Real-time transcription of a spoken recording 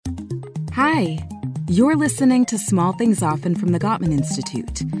Hi, you're listening to Small Things Often from the Gottman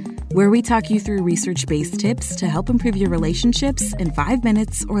Institute, where we talk you through research-based tips to help improve your relationships in 5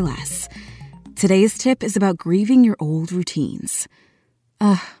 minutes or less. Today's tip is about grieving your old routines.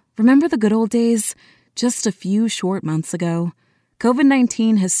 Remember the good old days? Just a few short months ago?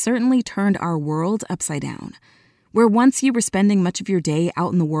 COVID-19 has certainly turned our world upside down. Where once you were spending much of your day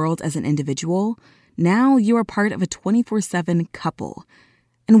out in the world as an individual, now you are part of a 24/7 couple.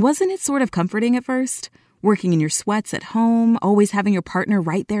 And wasn't it sort of comforting at first? Working in your sweats at home, always having your partner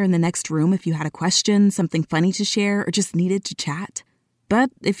right there in the next room if you had a question, something funny to share, or just needed to chat. But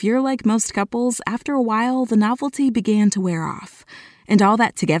if you're like most couples, after a while, the novelty began to wear off, and all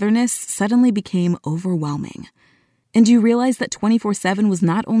that togetherness suddenly became overwhelming. And you realized that 24/7 was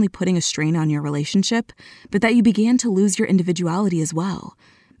not only putting a strain on your relationship, but that you began to lose your individuality as well,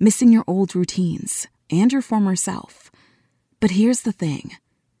 missing your old routines and your former self. But here's the thing.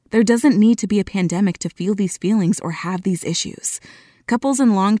 There doesn't need to be a pandemic to feel these feelings or have these issues. Couples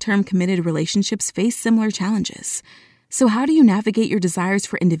in long-term committed relationships face similar challenges. So how do you navigate your desires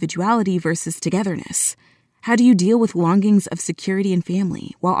for individuality versus togetherness? How do you deal with longings of security and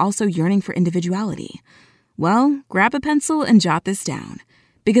family while also yearning for individuality? Well, grab a pencil and jot this down,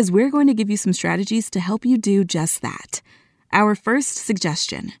 because we're going to give you some strategies to help you do just that. Our first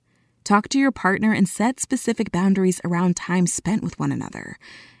suggestion: talk to your partner and set specific boundaries around time spent with one another.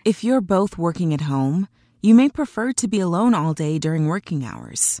 If you're both working at home, you may prefer to be alone all day during working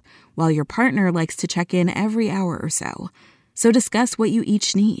hours, while your partner likes to check in every hour or so. So discuss what you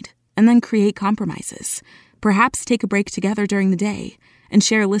each need, and then create compromises. Perhaps take a break together during the day, and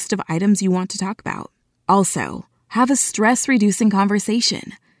share a list of items you want to talk about. Also, have a stress-reducing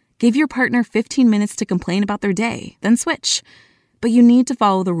conversation. Give your partner 15 minutes to complain about their day, then switch. But you need to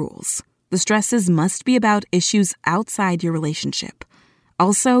follow the rules. The stresses must be about issues outside your relationship.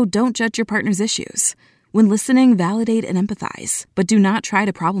 Also, don't judge your partner's issues. When listening, validate and empathize, but do not try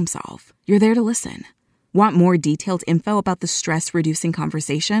to problem solve. You're there to listen. Want more detailed info about the stress-reducing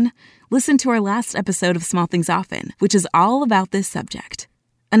conversation? Listen to our last episode of Small Things Often, which is all about this subject.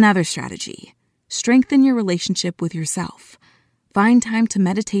 Another strategy: strengthen your relationship with yourself. Find time to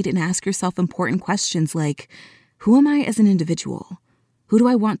meditate and ask yourself important questions like, who am I as an individual? Who do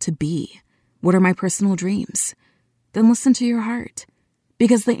I want to be? What are my personal dreams? Then listen to your heart,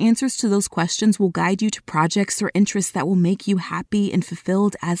 because the answers to those questions will guide you to projects or interests that will make you happy and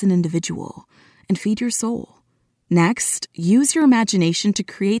fulfilled as an individual and feed your soul. Next, use your imagination to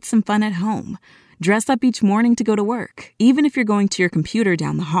create some fun at home. Dress up each morning to go to work, even if you're going to your computer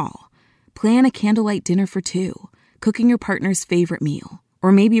down the hall. Plan a candlelight dinner for two, cooking your partner's favorite meal.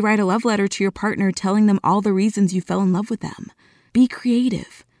 Or maybe write a love letter to your partner telling them all the reasons you fell in love with them. Be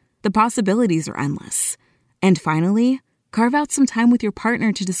creative. The possibilities are endless. And finally, carve out some time with your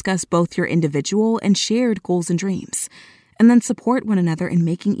partner to discuss both your individual and shared goals and dreams, and then support one another in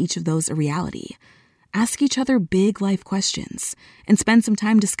making each of those a reality. Ask each other big life questions, and spend some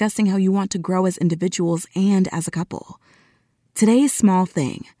time discussing how you want to grow as individuals and as a couple. Today's small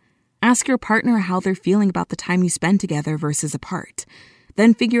thing: ask your partner how they're feeling about the time you spend together versus apart.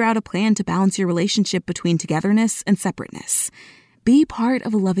 Then figure out a plan to balance your relationship between togetherness and separateness. Be part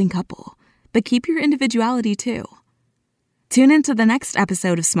of a loving couple, but keep your individuality too. Tune in to the next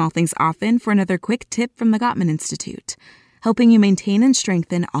episode of Small Things Often for another quick tip from the Gottman Institute, helping you maintain and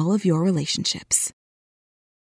strengthen all of your relationships.